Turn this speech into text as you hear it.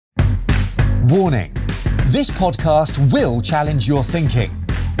Warning: this podcast will challenge your thinking.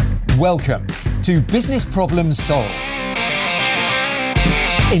 Welcome to Business Problems Solved.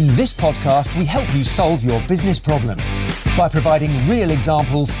 In this podcast, we help you solve your business problems by providing real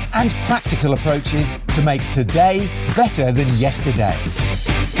examples and practical approaches to make today better than yesterday.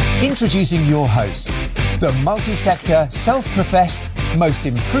 Introducing your host, the multi-sector, self-professed, most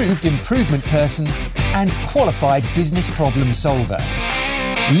improved improvement person and qualified business problem solver,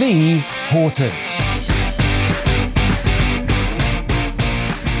 Lee Horton.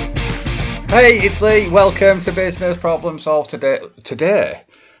 Hey, it's Lee. Welcome to Business Problem Solved today.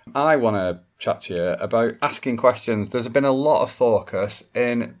 I want to chat to you about asking questions. There's been a lot of focus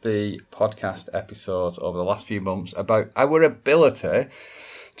in the podcast episodes over the last few months about our ability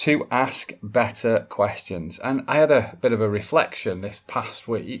to ask better questions. And I had a bit of a reflection this past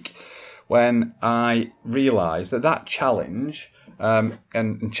week when I realised that challenge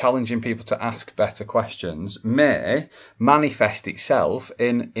and challenging people to ask better questions may manifest itself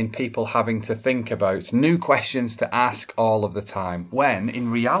in people having to think about new questions to ask all of the time, when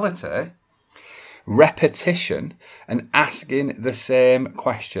in reality, repetition and asking the same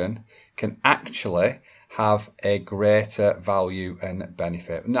question can actually have a greater value and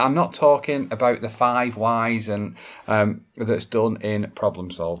benefit. Now, I'm not talking about the 5 whys and that's done in problem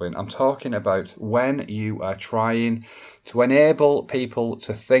solving. I'm talking about when you are trying to enable people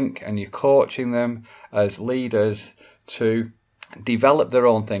to think and you're coaching them as leaders to develop their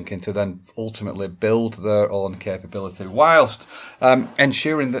own thinking to then ultimately build their own capability whilst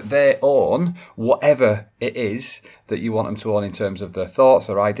ensuring that they own whatever it is that you want them to own in terms of their thoughts,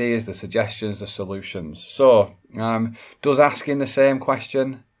 their ideas, their suggestions, their solutions. So does asking the same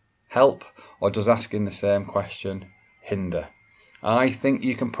question help, or does asking the same question hinder? I think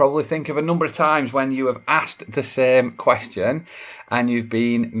you can probably think of a number of times when you have asked the same question and you've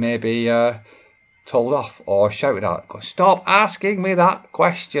been maybe told off or shouted at. Stop asking me that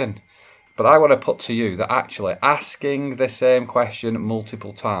question. But I want to put to you that actually asking the same question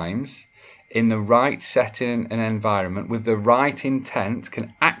multiple times in the right setting and environment with the right intent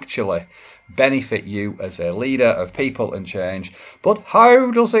can actually benefit you as a leader of people and change. But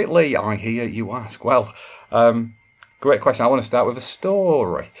how does it, Lee? I hear you ask. Well, great question. I want to start with a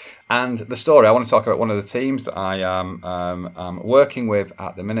story. And the story, I want to talk about one of the teams that I am working with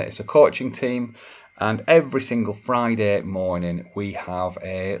at the minute. It's a coaching team. And every single Friday morning, we have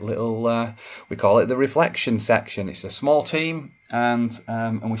a little, we call it the reflection section. It's a small team and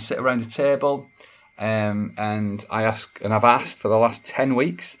we sit around a table. And I've asked for the last 10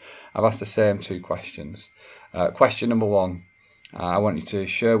 weeks, I've asked the same 2 questions. Question number 1, I want you to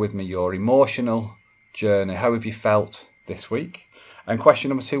share with me your emotional journey. How have you felt this week? And question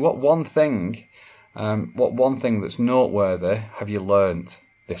number 2, what one thing that's noteworthy have you learnt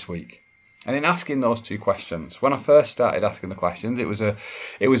this week? And in asking those 2 questions, when I first started asking the questions, it was a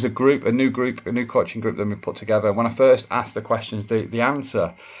new coaching group that we put together. When I first asked the questions, the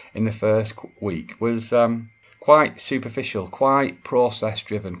answer in the first week was quite superficial, quite process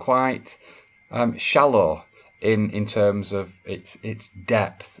driven, quite shallow in terms of its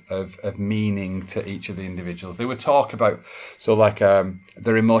depth of meaning to each of the individuals. They would talk about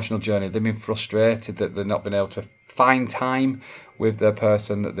their emotional journey. They've been frustrated that they've not been able to find time with the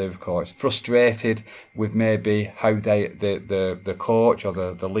person that they've coached, frustrated with maybe how the coach or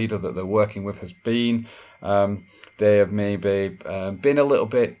the leader that they're working with has been. They have maybe been a little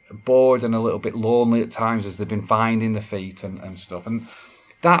bit bored and a little bit lonely at times as they've been finding their feet and stuff. And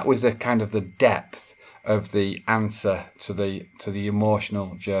that was the kind of the depth of the answer to the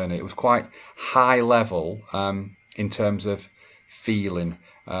emotional journey. It was quite high level in terms of feeling.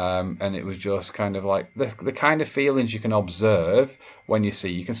 And it was just kind of like the kind of feelings you can observe when you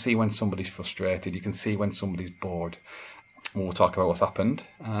can see when somebody's frustrated, you can see when somebody's bored. And we'll talk about what's happened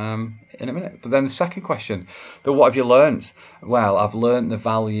in a minute. But then the second question, what have you learnt? Well, I've learnt the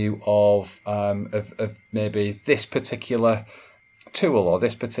value of maybe this particular tool or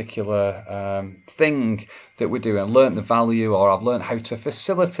this particular thing that we're doing. I've learnt the value, or I've learnt how to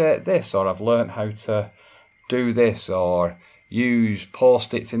facilitate this, or I've learnt how to do this, or use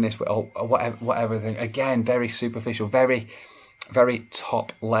post-its in this way, or whatever thing. Again, very superficial, very, very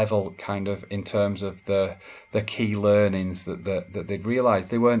top level kind of in terms of the key learnings that they'd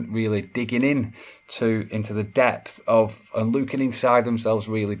realised. They weren't really digging into the depth of and looking inside themselves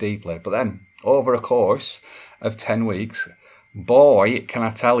really deeply. But then over a course of 10 weeks, boy, can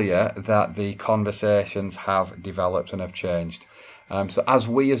I tell you that the conversations have developed and have changed. So as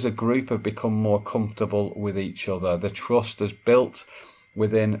we as a group have become more comfortable with each other, the trust has built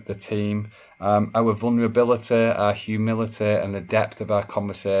within the team. Our vulnerability, our humility, and the depth of our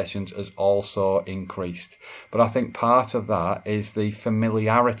conversations has also increased. But I think part of that is the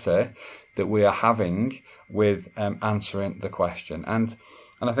familiarity that we are having with answering the question. And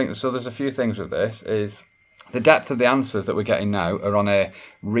I think, so there's a few things with this, is the depth of the answers that we're getting now are on a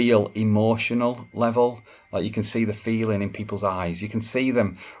real emotional level. Like, you can see the feeling in people's eyes. You can see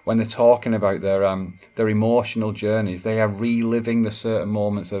them when they're talking about their emotional journeys. They are reliving the certain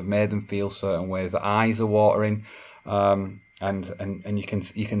moments that have made them feel certain ways. The eyes are watering, and you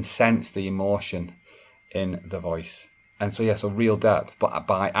can sense the emotion in the voice. And so, yes, a real depth. But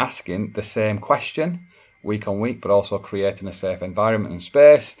by asking the same question week on week, but also creating a safe environment and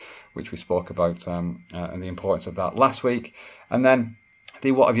space, which we spoke about, and the importance of that last week. And then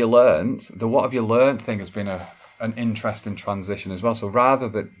the what have you learned? The what have you learned thing has been an interesting transition as well. So rather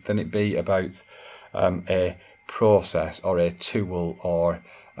than it be about a process or a tool or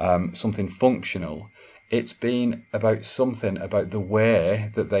something functional, it's been about something about the way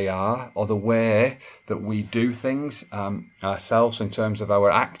that they are, or the way that we do things ourselves in terms of our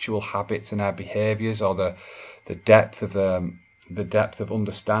actual habits and our behaviours, or the depth of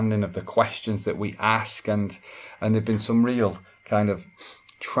understanding of the questions that we ask, and there've been some real kind of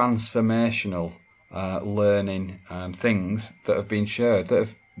transformational learning things that have been shared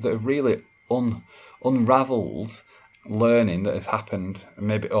that have really unravelled learning that has happened,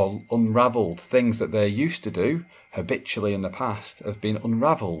 maybe, or unravelled things that they used to do habitually in the past have been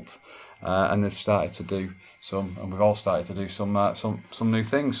unravelled, and they've started to do some, and we've all started to do some new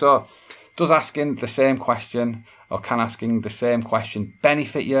things. So, does asking the same question, or can asking the same question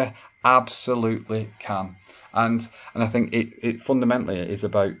benefit you? Absolutely can. And I think it fundamentally is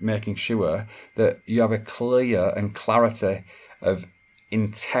about making sure that you have a clear and clarity of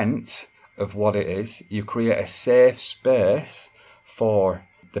intent of what it is. You create a safe space for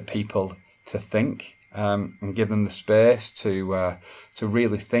the people to think, and give them the space to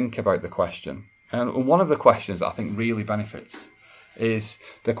really think about the question. And one of the questions that I think really benefits is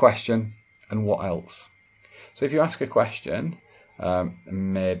the question, and what else? So if you ask a question,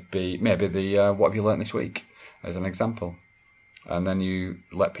 maybe the what have you learnt this week, as an example, and then you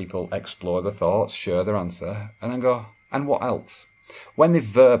let people explore their thoughts, share their answer, and then go, and what else? When they've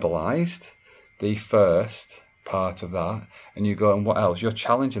verbalised the first part of that, and you go, and what else? You're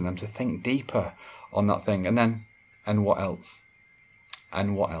challenging them to think deeper on that thing, and then, and what else?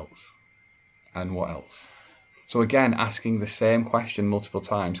 And what else? And what else? So again, asking the same question multiple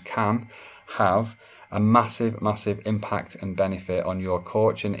times can have a massive, massive impact and benefit on your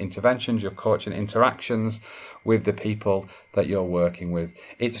coaching interventions, your coaching interactions with the people that you're working with.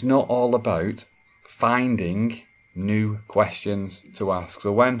 It's not all about finding new questions to ask.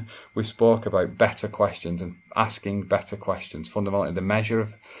 So when we spoke about better questions and asking better questions, fundamentally the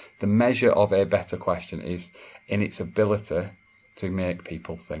measure of a better question is in its ability to make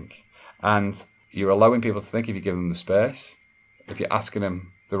people think. And you're allowing people to think if you give them the space, if you're asking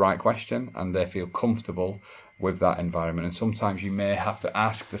them the right question and they feel comfortable with that environment. And sometimes you may have to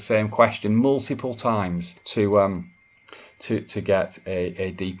ask the same question multiple times to get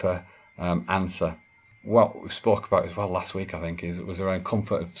a deeper answer. What we spoke about as well last week, I think, was around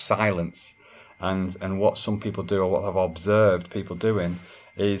comfort of silence, and what some people do, or what I've observed people doing,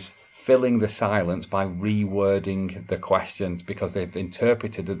 is filling the silence by rewording the questions, because they've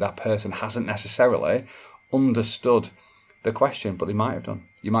interpreted that person hasn't necessarily understood the question, but they might have done.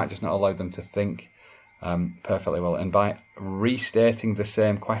 You might just not allow them to think perfectly well. And by restating the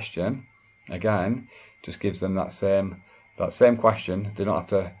same question, again, just gives them that same question. They don't have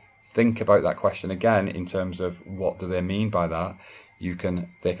to think about that question again in terms of what do they mean by that.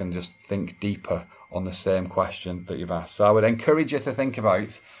 They can just think deeper on the same question that you've asked. So I would encourage you to think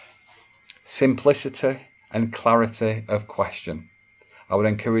about simplicity and clarity of question. I would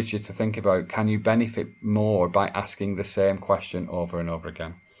encourage you to think about, can you benefit more by asking the same question over and over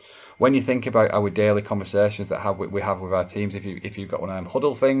again? When you think about our daily conversations that we have with our teams, if you've got one of them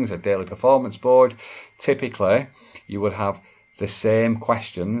huddle things, a daily performance board, typically you would have the same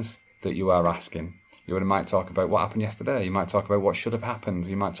questions that you are asking. You might talk about what happened yesterday. You might talk about what should have happened.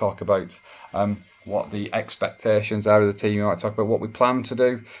 You might talk about what the expectations are of the team. You might talk about what we plan to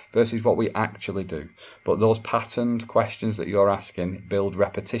do versus what we actually do. But those patterned questions that you're asking build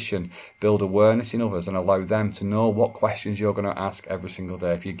repetition, build awareness in others, and allow them to know what questions you're going to ask every single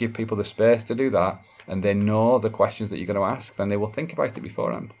day. If you give people the space to do that, and they know the questions that you're going to ask, then they will think about it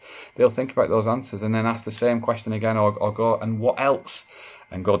beforehand. They'll think about those answers and then ask the same question again, or go, and what else?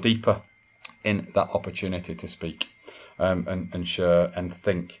 And go deeper in that opportunity to speak and share and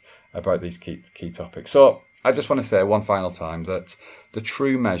think about these key topics. So I just want to say one final time that the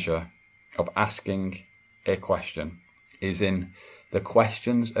true measure of asking a question is in the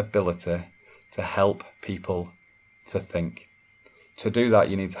question's ability to help people to think. To do that,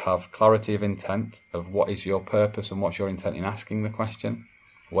 you need to have clarity of intent of what is your purpose and what's your intent in asking the question.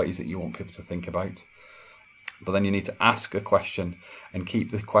 What is it you want people to think about? But then you need to ask a question and keep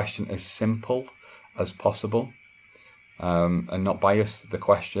the question as simple as possible, and not bias the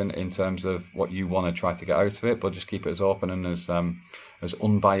question in terms of what you want to try to get out of it, but just keep it as open and as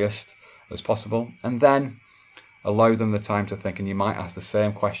unbiased as possible. And then allow them the time to think, and you might ask the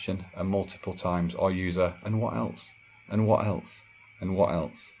same question multiple times or use and what else? And what else? And what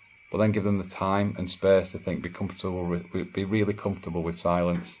else? But then give them the time and space to think, be really comfortable with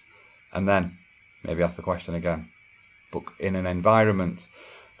silence, and then maybe ask the question again, but in an environment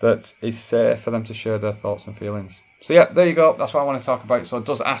that is safe for them to share their thoughts and feelings. So yeah, there you go. That's what I want to talk about. So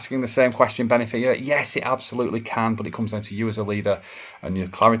does asking the same question benefit you? Yes, it absolutely can, but it comes down to you as a leader and your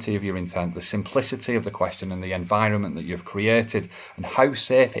clarity of your intent, the simplicity of the question and the environment that you've created, and how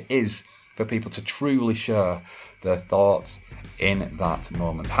safe it is for people to truly share their thoughts in that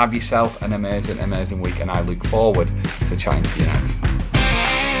moment. Have yourself an amazing week, and I look forward to chatting to you next.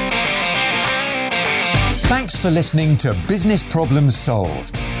 Thanks for listening to Business Problems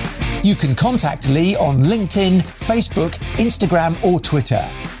Solved. You can contact Lee on LinkedIn, Facebook, Instagram or Twitter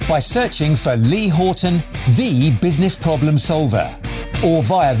by searching for Lee Horton, the Business Problem Solver, or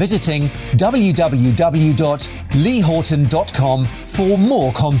via visiting www.leehorton.com for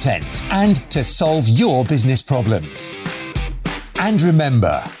more content and to solve your business problems. And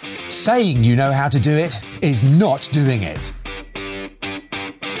remember, saying you know how to do it is not doing it.